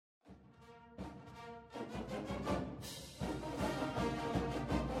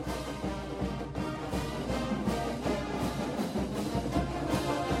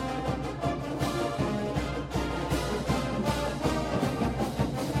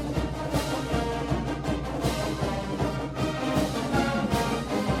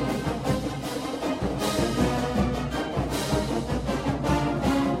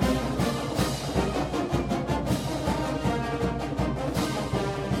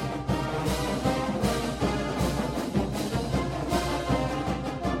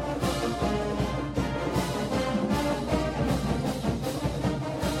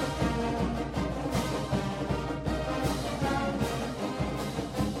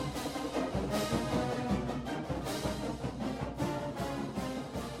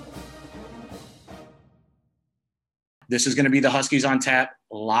This is going to be the Huskies on Tap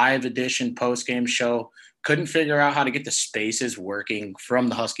live edition post-game show. Couldn't figure out how to get the spaces working from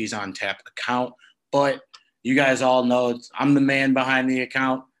the Huskies on Tap account, but you guys all know I'm the man behind the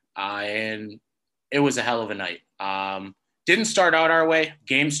account, and it was a hell of a night. Didn't start out our way.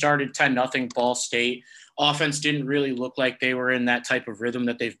 Game started 10-0 Ball State. Offense didn't really look like they were in that type of rhythm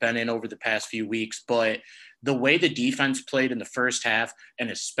that they've been in over the past few weeks, but the way the defense played in the first half, and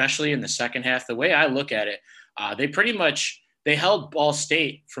especially in the second half, the way I look at it, they held Ball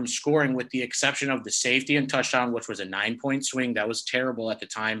State from scoring with the exception of the safety and touchdown, which was a 9-point swing. That was terrible at the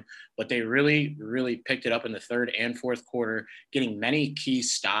time, but they really, really picked it up in the third and fourth quarter, getting many key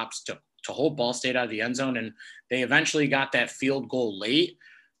stops to hold Ball State out of the end zone. And they eventually got that field goal late.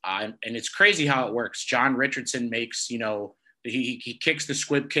 And it's crazy how it works. John Richardson makes, he kicks the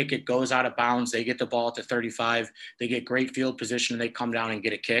squib kick. It goes out of bounds. They get the ball at the 35. They get great field position, and they come down and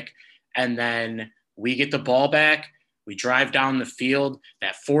get a kick. And then we get the ball back. We drive down the field.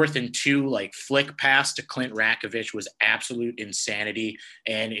 That 4th and 2, flick pass to Clint Rakovich was absolute insanity,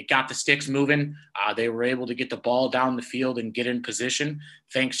 and it got the sticks moving. They were able to get the ball down the field and get in position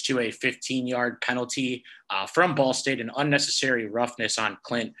thanks to a 15-yard penalty from Ball State, an unnecessary roughness on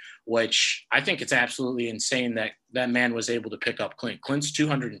Clint, which I think it's absolutely insane that that man was able to pick up Clint. Clint's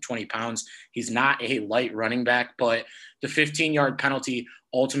 220 pounds. He's not a light running back, but the 15-yard penalty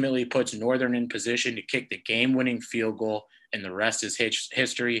ultimately puts Northern in position to kick the game-winning field goal, and the rest is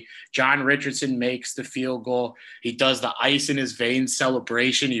history. John Richardson makes the field goal. He does the ice in his veins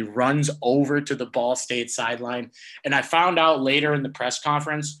celebration. He runs over to the Ball State sideline. And I found out later in the press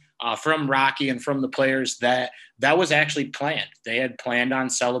conference from Rocky and from the players that was actually planned. They had planned on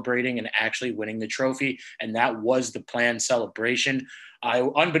celebrating and actually winning the trophy, and that was the planned celebration.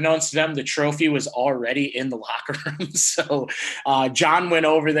 Unbeknownst to them, the trophy was already in the locker room. So John went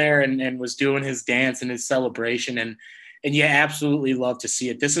over there and was doing his dance and his celebration. And you absolutely love to see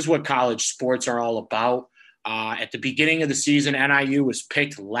it. This is what college sports are all about. At the beginning of the season, NIU was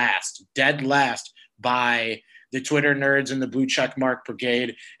picked last, dead last, by the Twitter nerds and the Blue Check Mark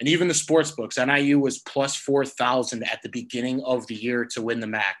Brigade, and even the sports books. NIU was plus 4,000 at the beginning of the year to win the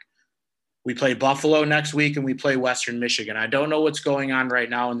MAC. We play Buffalo next week, and we play Western Michigan. I don't know what's going on right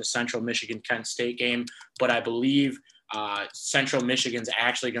now in the Central Michigan-Kent State game, but I believe Central Michigan's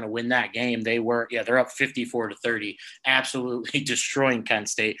actually going to win that game. They're up 54-30, absolutely destroying Kent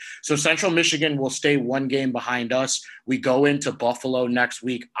State. So Central Michigan will stay one game behind us. We go into Buffalo next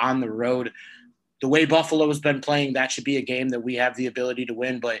week on the road. The way Buffalo has been playing, that should be a game that we have the ability to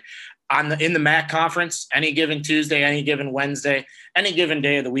win. But in the MAC conference, any given Tuesday, any given Wednesday, any given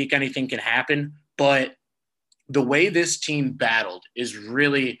day of the week, anything can happen. But the way this team battled is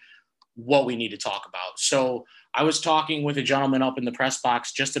really what we need to talk about. So I was talking with a gentleman up in the press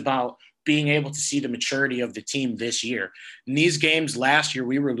box just about being able to see the maturity of the team this year. In these games last year,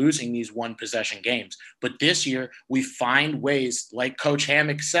 we were losing these one-possession games. But this year, we find ways, like Coach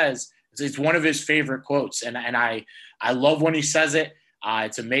Hammock says, it's one of his favorite quotes, and I love when he says it.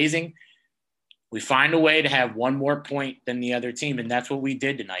 It's amazing. We find a way to have one more point than the other team, and that's what we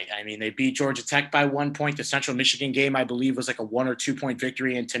did tonight. I mean, they beat Georgia Tech by 1 point. The Central Michigan game, I believe, was like a 1 or 2 point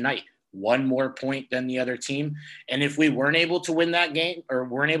victory, and tonight, one more point than the other team. And if we weren't able to win that game or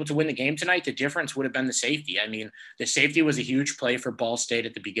weren't able to win the game tonight, the difference would have been the safety. I mean, the safety was a huge play for Ball State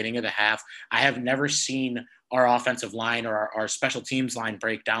at the beginning of the half. I have never seen our offensive line or our special teams line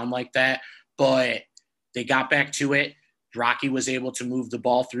break down like that, but they got back to it. Rocky was able to move the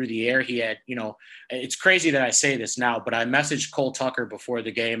ball through the air. He had, it's crazy that I say this now, but I messaged Cole Tucker before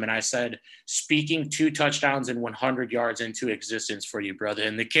the game and I said, speaking 2 touchdowns and 100 yards into existence for you, brother.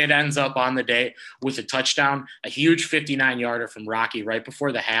 And the kid ends up on the day with a touchdown, a huge 59-yarder from Rocky right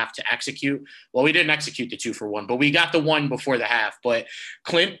before the half to execute. Well, we didn't execute the 2-for-1, but we got the 1 before the half. But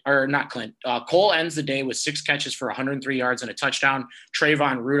Cole ends the day with 6 catches for 103 yards and a touchdown.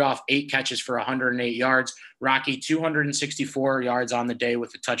 Trayvon Rudolph, 8 catches for 108 yards. Rocky, 264 yards on the day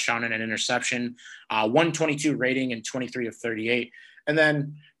with a touchdown and an interception, 122 rating and 23 of 38. And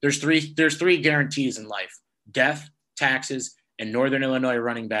then there's three guarantees in life: death, taxes, and Northern Illinois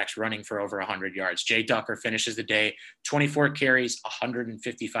running backs running for over 100 yards. Jay Ducker finishes the day, 24 carries,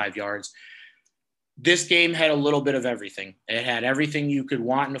 155 yards. This game had a little bit of everything. It had everything you could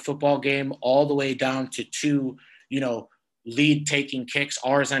want in a football game, all the way down to 2, lead-taking kicks.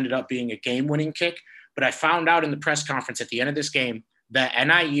 Ours ended up being a game-winning kick. But I found out in the press conference at the end of this game that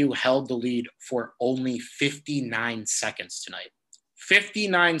NIU held the lead for only 59 seconds tonight.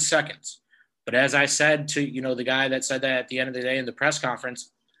 59 seconds. But as I said to, the guy that said that at the end of the day in the press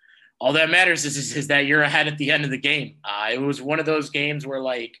conference, all that matters is that you're ahead at the end of the game. It was one of those games where,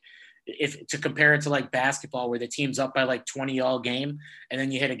 if to compare it to like basketball where the team's up by like 20 all game and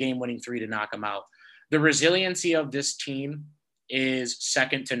then you hit a game-winning three to knock them out. The resiliency of this team is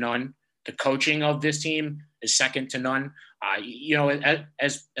second to none. The coaching of this team is second to none.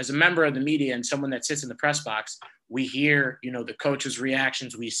 As a member of the media and someone that sits in the press box, we hear, the coaches'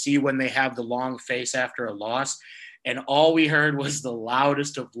 reactions. We see when they have the long face after a loss. And all we heard was the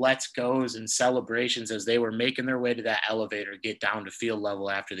loudest of let's goes and celebrations as they were making their way to that elevator, get down to field level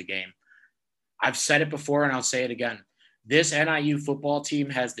after the game. I've said it before and I'll say it again. This NIU football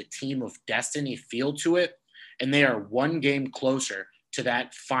team has the team of destiny feel to it, and they are one game closer to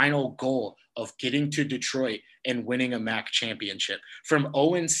that final goal of getting to Detroit and winning a MAC championship. From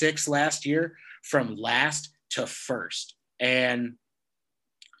 0-6 last year, from last to first. And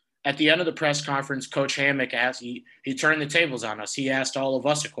at the end of the press conference, Coach Hammock asked, he turned the tables on us. He asked all of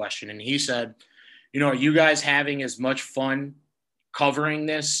us a question, and he said, are you guys having as much fun covering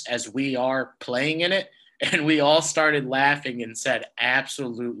this as we are playing in it? And we all started laughing and said,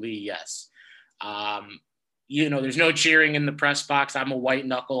 absolutely yes. There's no cheering in the press box. I'm a white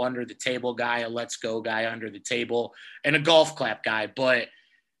knuckle under the table guy, a let's go guy under the table, and a golf clap guy. But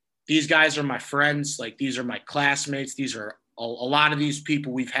these guys are my friends. Like, these are my classmates. These are a lot of these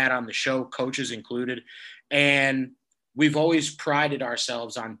people we've had on the show, coaches included. And we've always prided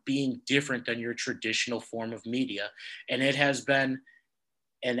ourselves on being different than your traditional form of media. And it has been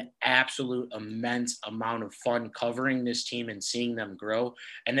an absolute immense amount of fun covering this team and seeing them grow.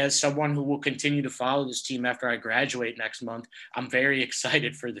 And as someone who will continue to follow this team after I graduate next month, I'm very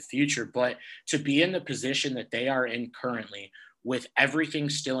excited for the future. But to be in the position that they are in currently, with everything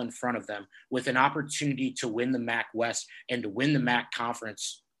still in front of them, with an opportunity to win the MAC West and to win the MAC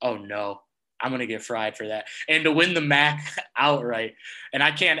Conference, oh no, I'm going to get fried for that. And to win the MAC outright. And I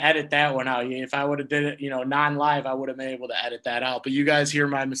can't edit that one out. If I would have did it, non-live, I would have been able to edit that out. But you guys hear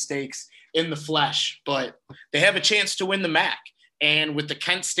my mistakes in the flesh. But they have a chance to win the MAC. And with the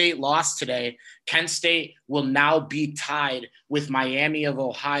Kent State loss today, Kent State will now be tied with Miami of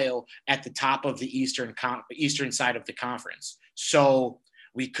Ohio at the top of the eastern side of the conference. So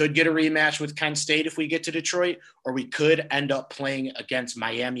we could get a rematch with Kent State if we get to Detroit, or we could end up playing against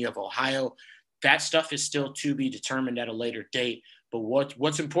Miami of Ohio. That stuff is still to be determined at a later date. But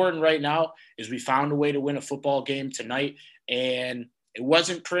what's important right now is we found a way to win a football game tonight, and it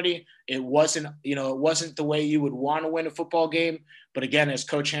wasn't pretty. It wasn't the way you would want to win a football game. But again, as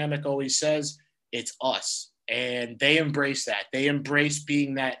Coach Hammock always says, it's us. And they embrace that. They embrace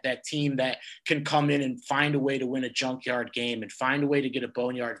being that team that can come in and find a way to win a junkyard game and find a way to get a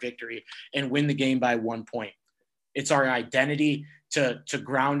boneyard victory and win the game by 1 point. It's our identity to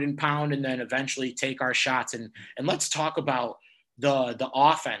ground and pound and then eventually take our shots. And let's talk about the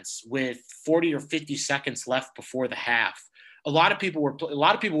offense with 40 or 50 seconds left before the half. A lot of people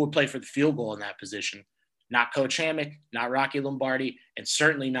would play for the field goal in that position. Not Coach Hammock, not Rocky Lombardi, and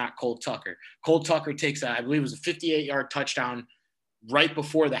certainly not Cole Tucker. Cole Tucker takes I believe it was a 58-yard touchdown right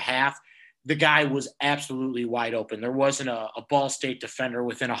before the half. The guy was absolutely wide open. There wasn't a Ball State defender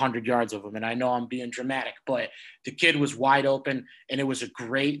within 100 yards of him, and I know I'm being dramatic, but the kid was wide open, and it was a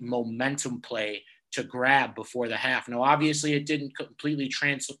great momentum play to grab before the half. Now, obviously, it didn't completely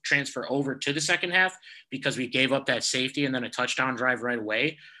transfer over to the second half because we gave up that safety and then a touchdown drive right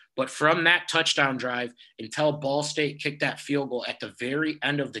away. But from that touchdown drive until Ball State kicked that field goal at the very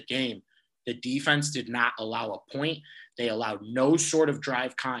end of the game, the defense did not allow a point. They allowed no sort of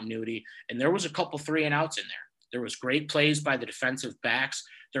drive continuity. And there was a couple 3-and-outs in there. There was great plays by the defensive backs.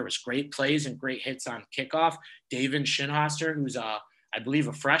 There was great plays and great hits on kickoff. David Shinhoster, who's, I believe,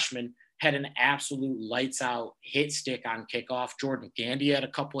 a freshman, had an absolute lights-out hit stick on kickoff. Jordan Gandy had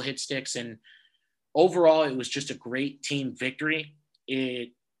a couple hit sticks. And overall, it was just a great team victory.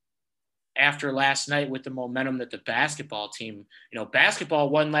 After last night with the momentum that the basketball team, basketball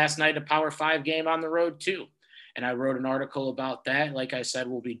won last night a Power 5 game on the road too. And I wrote an article about that. Like I said,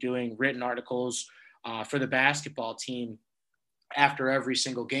 we'll be doing written articles for the basketball team after every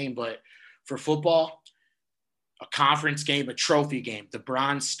single game. But for football, a conference game, a trophy game, the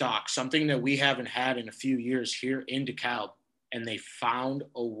Bronze Stalk, something that we haven't had in a few years here in DeKalb, and they found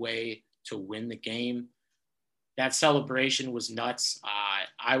a way to win the game. That celebration was nuts.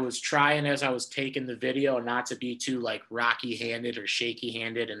 I was trying as I was taking the video not to be too like rocky handed or shaky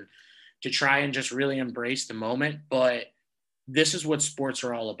handed and to try and just really embrace the moment. But this is what sports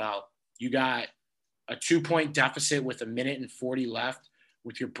are all about. You got a 2-point deficit with 1:40 left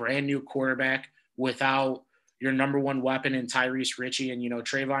with your brand new quarterback without your number one weapon in Tyrese Ritchie. And,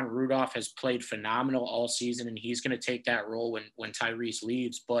 Trayvon Rudolph has played phenomenal all season, and he's going to take that role when Tyrese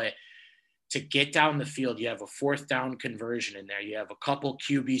leaves. But to get down the field. You have a fourth down conversion in there. You have a couple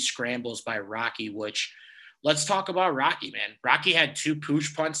QB scrambles by Rocky, which let's talk about Rocky, man. Rocky had 2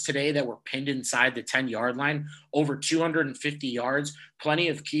 pooch punts today that were pinned inside the 10-yard line, over 250 yards, plenty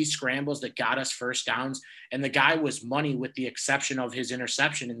of key scrambles that got us first downs. And the guy was money with the exception of his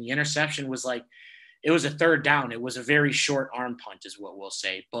interception. And the interception was like, it was a third down. It was a very short arm punt is what we'll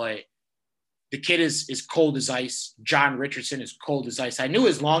say. But the kid is cold as ice. John Richardson is cold as ice. I knew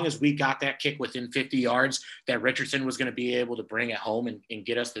as long as we got that kick within 50 yards that Richardson was going to be able to bring it home and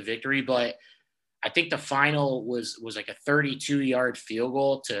get us the victory. But I think the final was like a 32-yard field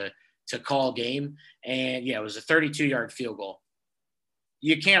goal to call game. And, yeah, it was a 32-yard field goal.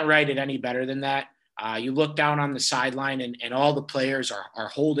 You can't write it any better than that. You look down on the sideline and all the players are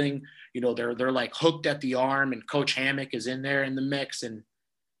holding. You know, they're like hooked at the arm, and Coach Hammock is in there in the mix. And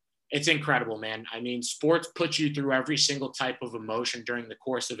it's incredible, man. I mean, sports puts you through every single type of emotion during the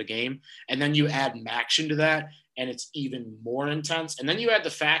course of a game. And then you add action to that, and it's even more intense. And then you add the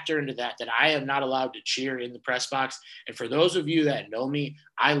factor into that I am not allowed to cheer in the press box. And for those of you that know me,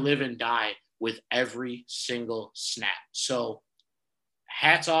 I live and die with every single snap. So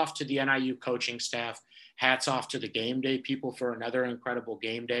hats off to the NIU coaching staff. Hats off to the game day people for another incredible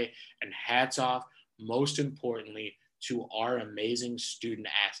game day. And hats off, most importantly, to our amazing student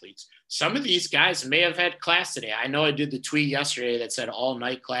athletes. Some of these guys may have had class today. I know I did the tweet yesterday that said all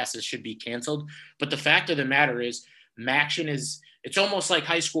night classes should be canceled, but the fact of the matter is Maction it's almost like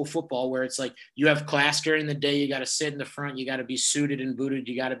high school football where it's like you have class during the day, you got to sit in the front, you got to be suited and booted,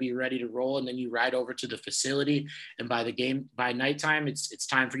 you got to be ready to roll, and then you ride over to the facility, and by nighttime, it's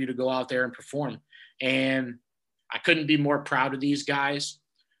time for you to go out there and perform. And I couldn't be more proud of these guys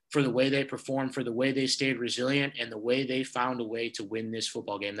for the way they performed, for the way they stayed resilient, and the way they found a way to win this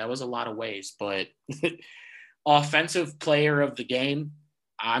football game. That was a lot of ways, but offensive player of the game,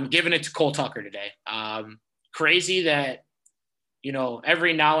 I'm giving it to Cole Tucker today. Crazy that, you know,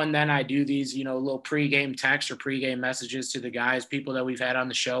 every now and then I do these, you know, little pregame texts or pregame messages to the guys, people that we've had on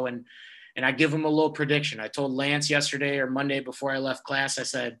the show, and I give them a little prediction. I told Lance yesterday or Monday before I left class, I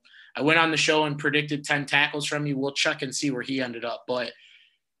said, I went on the show and predicted 10 tackles from you. We'll check and see where he ended up. But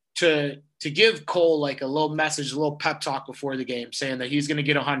to give Cole like a little message, a little pep talk before the game saying that he's going to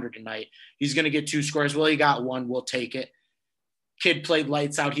get 100 tonight. He's going to get 2 scores. Well, he got 1. We'll take it. Kid played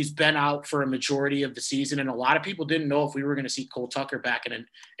lights out. He's been out for a majority of the season, and a lot of people didn't know if we were going to see Cole Tucker back in an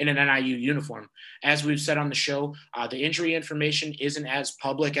NIU uniform. As we've said on the show, the injury information isn't as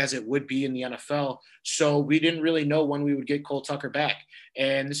public as it would be in the NFL, so we didn't really know when we would get Cole Tucker back.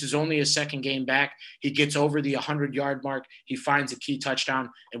 And this is only his second game back. He gets over the 100-yard mark. He finds a key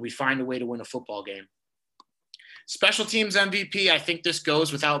touchdown, and we find a way to win a football game. Special teams MVP, I think this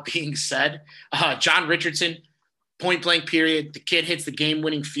goes without being said. John Richardson, point blank period. The kid hits the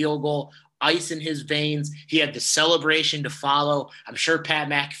game-winning field goal, ice in his veins. He had the celebration to follow. I'm sure Pat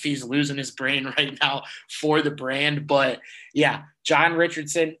McAfee's losing his brain right now for the brand. But, yeah, John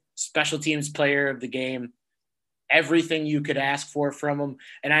Richardson, special teams player of the game. Everything you could ask for from him.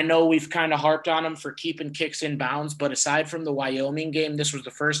 And I know we've kind of harped on him for keeping kicks in bounds, but aside from the Wyoming game, this was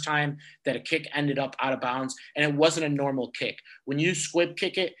the first time that a kick ended up out of bounds, and it wasn't a normal kick. When you squib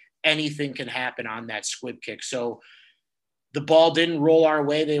kick it, anything can happen on that squib kick. So the ball didn't roll our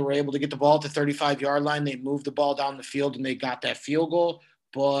way. They were able to get the ball at the 35-yard line. They moved the ball down the field, and they got that field goal.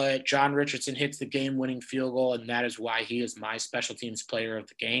 But John Richardson hits the game-winning field goal, and that is why he is my special teams player of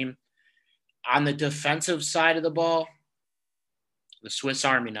the game. On the defensive side of the ball, the Swiss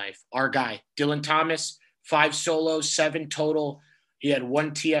Army knife, our guy, Dylan Thomas, 5 solos, 7 total. He had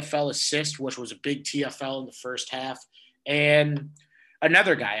 1 TFL assist, which was a big TFL in the first half. And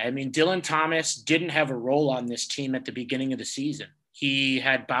another guy, I mean, Dylan Thomas didn't have a role on this team at the beginning of the season. He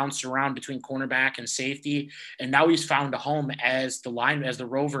had bounced around between cornerback and safety, and now he's found a home as the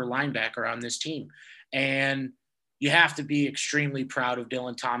rover linebacker on this team. And you have to be extremely proud of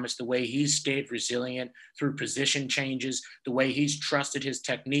Dylan Thomas, the way he's stayed resilient through position changes, the way he's trusted his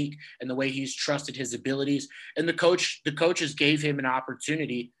technique, and the way he's trusted his abilities. And the coaches gave him an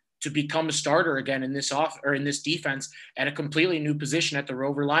opportunity to become a starter again in this defense at a completely new position at the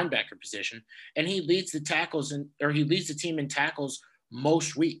rover linebacker position. And he leads the team in tackles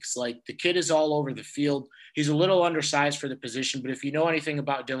most weeks. Like, the kid is all over the field. He's a little undersized for the position, but if you know anything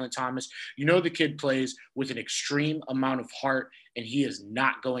about Dylan Thomas, you know the kid plays with an extreme amount of heart, and he is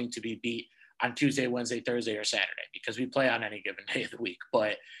not going to be beat on Tuesday, Wednesday, Thursday, or Saturday, because we play on any given day of the week.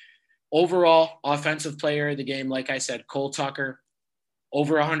 But overall, offensive player of the game, like I said, Cole Tucker,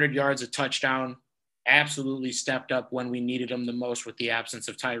 over 100 yards, a touchdown. absolutely stepped up when we needed him the most with the absence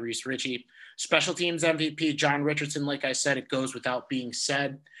of Tyrese Ritchie. Special teams MVP, John Richardson, like I said, it goes without being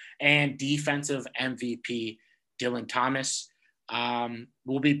said. And defensive MVP, Dylan Thomas.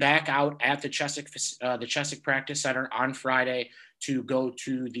 We'll be back out at the Chesick Practice Center on Friday to go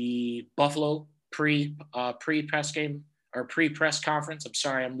to the Buffalo pre-press game or pre-press conference. I'm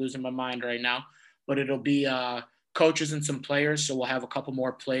sorry, I'm losing my mind right now, but it'll be coaches and some players. So we'll have a couple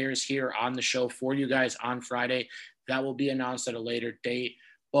more players here on the show for you guys on Friday. That will be announced at a later date.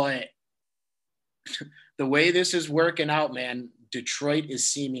 But the way this is working out, man, Detroit is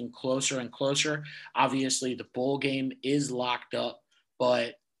seeming closer and closer. Obviously, the bowl game is locked up,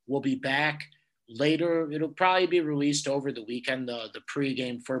 but we'll be back later. It'll probably be released over the weekend, the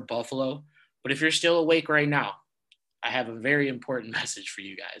pregame for Buffalo. But if you're still awake right now, I have a very important message for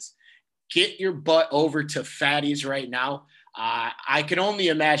you guys. Get your butt over to Fatty's right now. I can only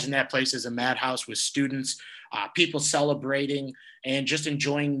imagine that place is a madhouse with students, people celebrating and just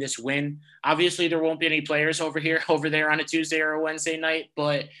enjoying this win. Obviously, there won't be any players over there on a Tuesday or a Wednesday night,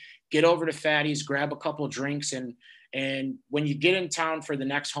 but get over to Fatty's, grab a couple drinks, and when you get in town for the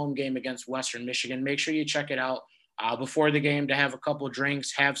next home game against Western Michigan, make sure you check it out before the game to have a couple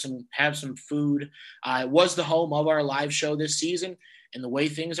drinks, have some food. It was the home of our live show this season, and the way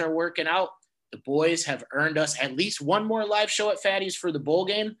things are working out, the boys have earned us at least one more live show at Fatty's for the bowl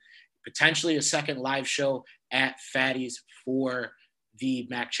game, potentially a second live show at Fatty's for the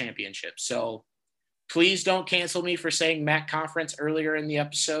MAC championship. So please don't cancel me for saying MAC conference earlier in the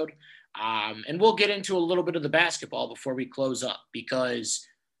episode. And we'll get into a little bit of the basketball before we close up, because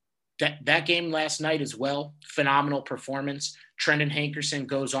that game last night as well, phenomenal performance. Trendon Hankerson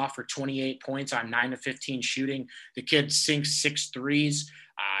goes off for 28 points on 9 of 15 shooting. The kid sinks 6 threes.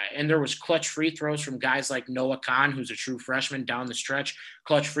 And there was clutch free throws from guys like Noah Khan, who's a true freshman down the stretch,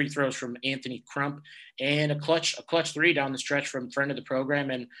 clutch free throws from Anthony Crump, and a clutch three down the stretch from friend of the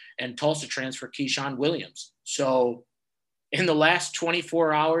program and Tulsa transfer Keyshawn Williams. So in the last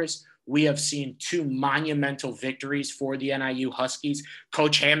 24 hours, we have seen 2 monumental victories for the NIU Huskies.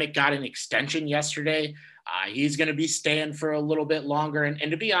 Coach Hammock got an extension yesterday. He's going to be staying for a little bit longer. And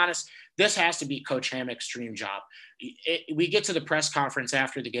to be honest, this has to be Coach Hammock's dream job. We get to the press conference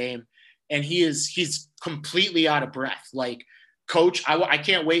after the game, and he's completely out of breath. Like, Coach, I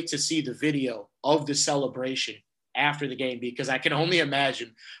can't wait to see the video of the celebration after the game, because I can only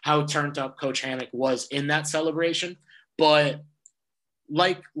imagine how turned up Coach Hammock was in that celebration. But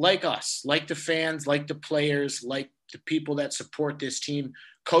like us, like the fans, like the players, like the people that support this team,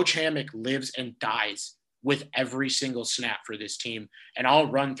 Coach Hammock lives and dies with every single snap for this team. And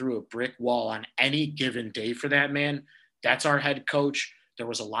I'll run through a brick wall on any given day for that man. That's our head coach. There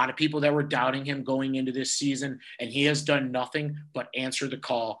was a lot of people that were doubting him going into this season, and he has done nothing but answer the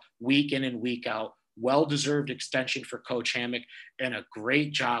call week in and week out. Well-deserved extension for Coach Hammock, and a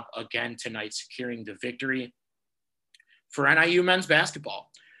great job again tonight securing the victory. For NIU men's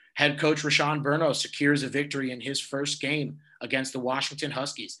basketball, head coach Rashawn Burno secures a victory in his first game against the Washington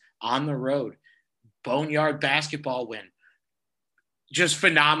Huskies on the road. Boneyard basketball win. Just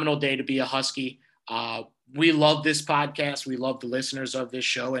phenomenal day to be a Husky. We love this podcast. We love the listeners of this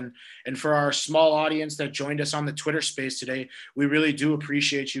show. And for our small audience that joined us on the Twitter space today, we really do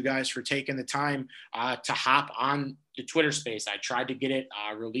appreciate you guys for taking the time to hop on the Twitter space. I tried to get it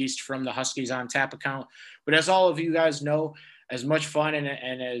released from the Huskies on Tap account. But as all of you guys know, as much fun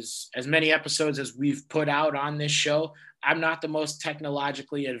and as many episodes as we've put out on this show, I'm not the most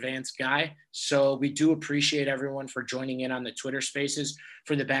technologically advanced guy. So we do appreciate everyone for joining in on the Twitter spaces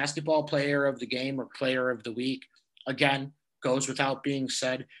for the basketball player of the game or player of the week. Again, goes without being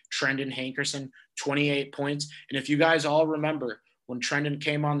said, Trendon Hankerson, 28 points. And if you guys all remember, when Trendon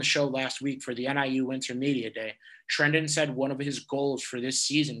came on the show last week for the NIU Winter Media Day, Trendon said one of his goals for this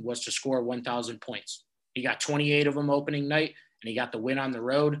season was to score 1,000 points. He got 28 of them opening night, and he got the win on the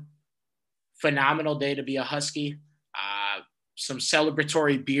road. Phenomenal day to be a Husky. Some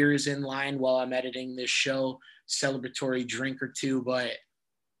celebratory beers in line while I'm editing this show, celebratory drink or two, but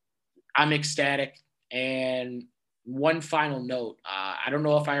I'm ecstatic. And one final note, I don't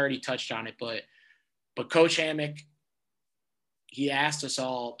know if I already touched on it, but Coach Hammock, he asked us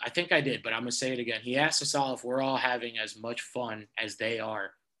all, I think I did, but I'm going to say it again. He asked us all if we're all having as much fun as they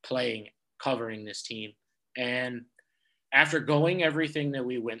are playing, covering this team. And after going everything that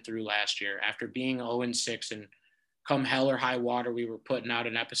we went through last year, after being 0-6 and come hell or high water, we were putting out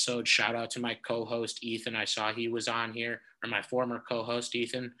an episode. Shout out to my co-host, Ethan. I saw he was on here, or my former co-host,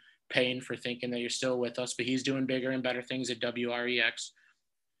 Ethan Payne, for thinking that you're still with us, but he's doing bigger and better things at WREX.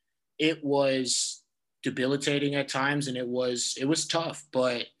 It was debilitating at times, and it was tough,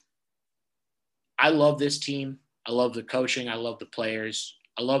 but I love this team. I love the coaching. I love the players.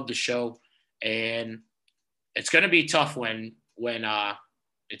 I love the show. And it's going to be tough when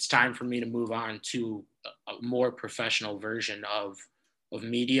it's time for me to move on to a more professional version of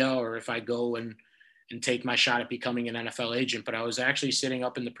media, or if I go and take my shot at becoming an NFL agent. But I was actually sitting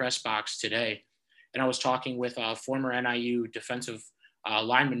up in the press box today, and I was talking with former NIU defensive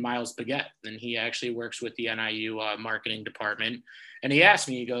lineman Miles Baguette, and he actually works with the NIU marketing department. And he asked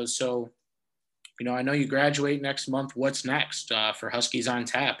me, he goes, so, I know you graduate next month. What's next for Huskies on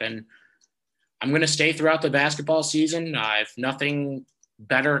Tap? And I'm going to stay throughout the basketball season. If nothing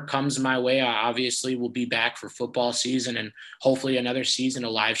better comes my way, I obviously will be back for football season and hopefully another season, a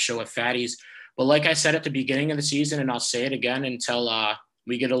live show at Fatty's. But like I said at the beginning of the season, and I'll say it again until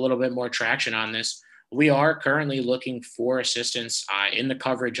we get a little bit more traction on this, we are currently looking for assistance in the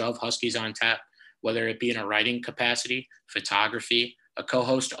coverage of Huskies on Tap, whether it be in a writing capacity, photography, a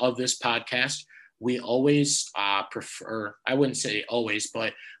co-host of this podcast. We always prefer, I wouldn't say always,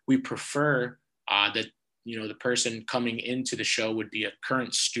 but we prefer that, the person coming into the show would be a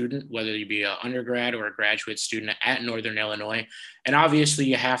current student, whether you be an undergrad or a graduate student at Northern Illinois. And obviously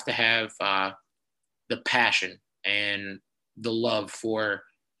you have to have the passion and the love for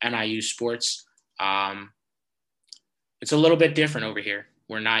NIU sports. It's a little bit different over here.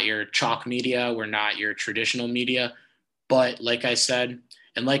 We're not your chalk media. We're not your traditional media. But like I said,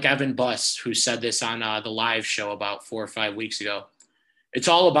 and like Evan Buss, who said this on the live show about 4 or 5 weeks ago, it's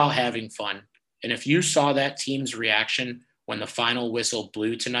all about having fun. And if you saw that team's reaction when the final whistle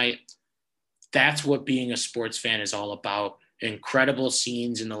blew tonight, that's what being a sports fan is all about. Incredible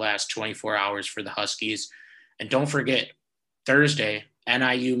scenes in the last 24 hours for the Huskies. And don't forget, Thursday,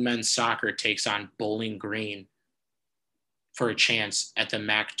 NIU men's soccer takes on Bowling Green for a chance at the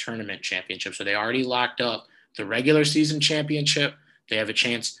MAC tournament championship. So they already locked up the regular season championship. They have a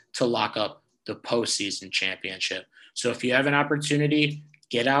chance to lock up the postseason championship. So if you have an opportunity,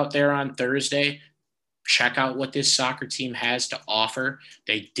 get out there on Thursday, check out what this soccer team has to offer.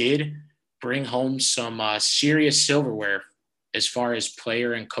 They did bring home some serious silverware as far as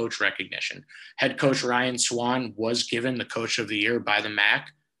player and coach recognition. Head coach Ryan Swan was given the coach of the year by the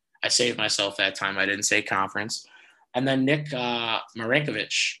MAC. I saved myself that time. I didn't say conference. And then Nick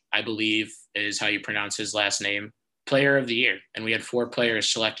Marinkovic, I believe is how you pronounce his last name, player of the year. And we had 4 players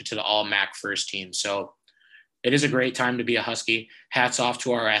selected to the all MAC first team. So it is a great time to be a Husky. Hats off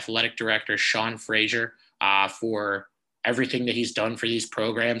to our athletic director, Sean Frazier, for everything that he's done for these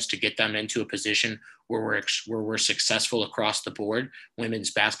programs to get them into a position where we're successful across the board.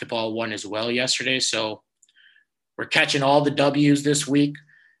 Women's basketball won as well yesterday. So we're catching all the W's this week.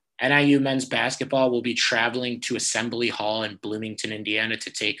 NIU men's basketball will be traveling to Assembly Hall in Bloomington, Indiana to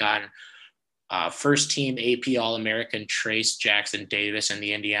take on first team AP All-American Trace Jackson Davis and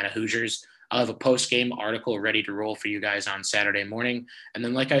the Indiana Hoosiers. I'll have a post-game article ready to roll for you guys on Saturday morning. And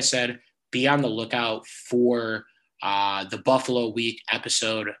then, like I said, be on the lookout for the Buffalo Week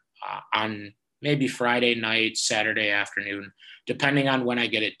episode on maybe Friday night, Saturday afternoon, depending on when I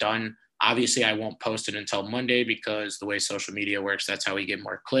get it done. Obviously, I won't post it until Monday because the way social media works, that's how we get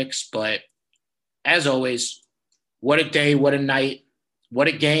more clicks. But as always, what a day, what a night, what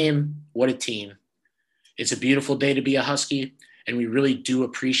a game, what a team. It's a beautiful day to be a Husky. And we really do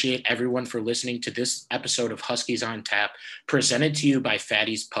appreciate everyone for listening to this episode of Huskies on Tap, presented to you by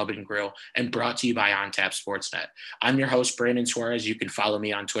Fatty's Pub and Grill and brought to you by On Tap Sportsnet. I'm your host, Brandon Suarez. You can follow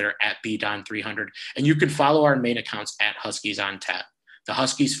me on Twitter at BDon300, and you can follow our main accounts at Huskies on Tap. The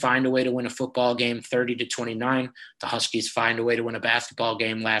Huskies find a way to win a football game 30-29. The Huskies find a way to win a basketball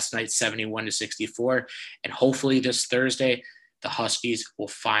game last night 71-64. And hopefully this Thursday, the Huskies will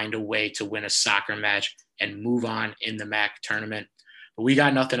find a way to win a soccer match and move on in the MAC tournament. But we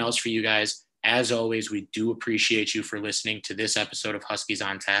got nothing else for you guys. As always, we do appreciate you for listening to this episode of Huskies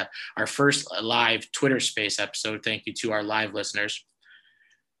on Tap, our first live Twitter Space episode. Thank you to our live listeners.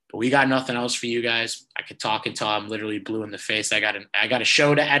 But we got nothing else for you guys. I could talk until I'm literally blue in the face. I got a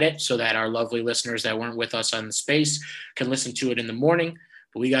show to edit so that our lovely listeners that weren't with us on the space can listen to it in the morning.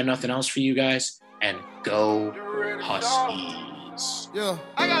 But we got nothing else for you guys. And go Huskies. Yeah.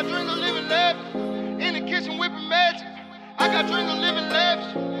 I got drink of living labs in the kitchen whipping magic. I got drink of living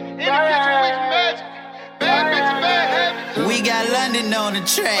labs in the kitchen whipping magic. Bad bitch, bad habits. We got London on the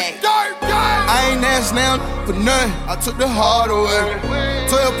track. I ain't asked now for nothing. I took the heart away.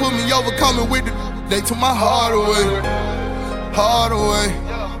 12 put me over, coming with the. They took my heart away. Heart away.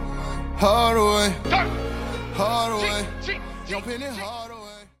 Heart away. Heart away. Jumping in hard.